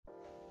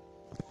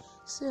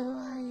So,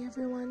 hi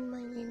everyone,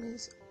 my name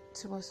is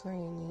Tubos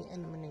Noyeni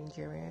and I'm a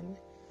Nigerian.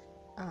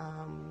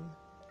 I'm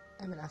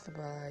an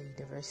Athaba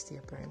University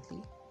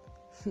apparently,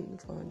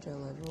 400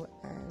 level,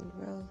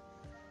 and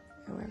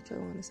I actually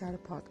want to start a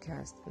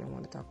podcast and I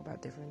want to talk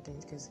about different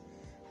things because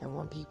I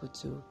want people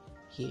to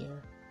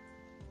hear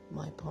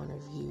my point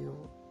of view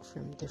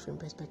from different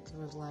perspectives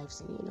of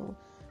lives and,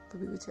 for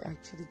people to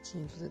actually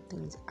change the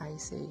things I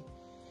say.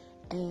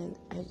 And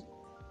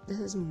this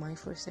is my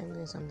first time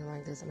doing something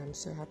like this, and I'm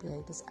so happy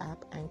like this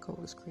app Anchor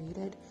was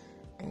created,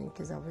 and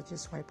because I was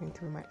just swiping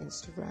through my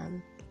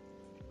Instagram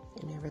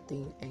and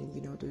everything,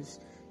 and those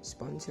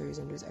sponsors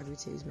and those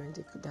advertisements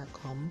that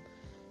come,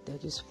 they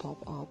just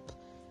pop up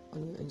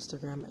on your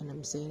Instagram, and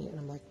I'm saying it, and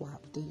I'm like, wow,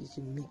 you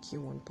can make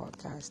your own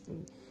podcast,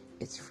 and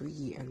it's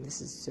free, and this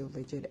is so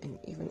legit. And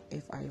even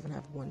if I even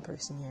have one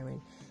person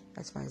hearing,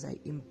 as far as I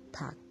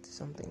impact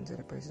something to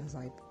the person's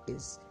life,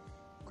 is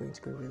going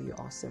to be really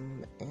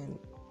awesome. And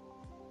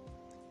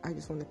I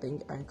just want to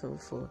thank Anchor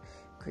for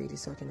creating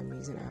such an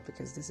amazing app,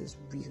 because this is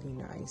really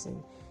nice,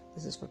 and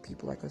this is for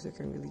people like us who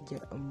can really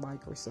get a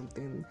mic or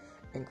something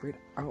and create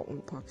our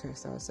own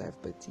podcast ourselves.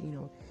 But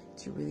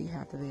to really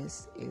have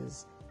this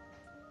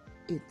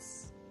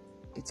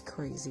it's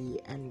crazy,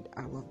 and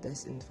I love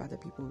this. And the fact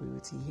that people will be able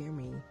to hear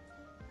me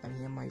and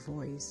hear my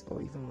voice,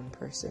 or even one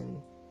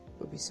person,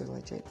 would be so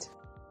legit.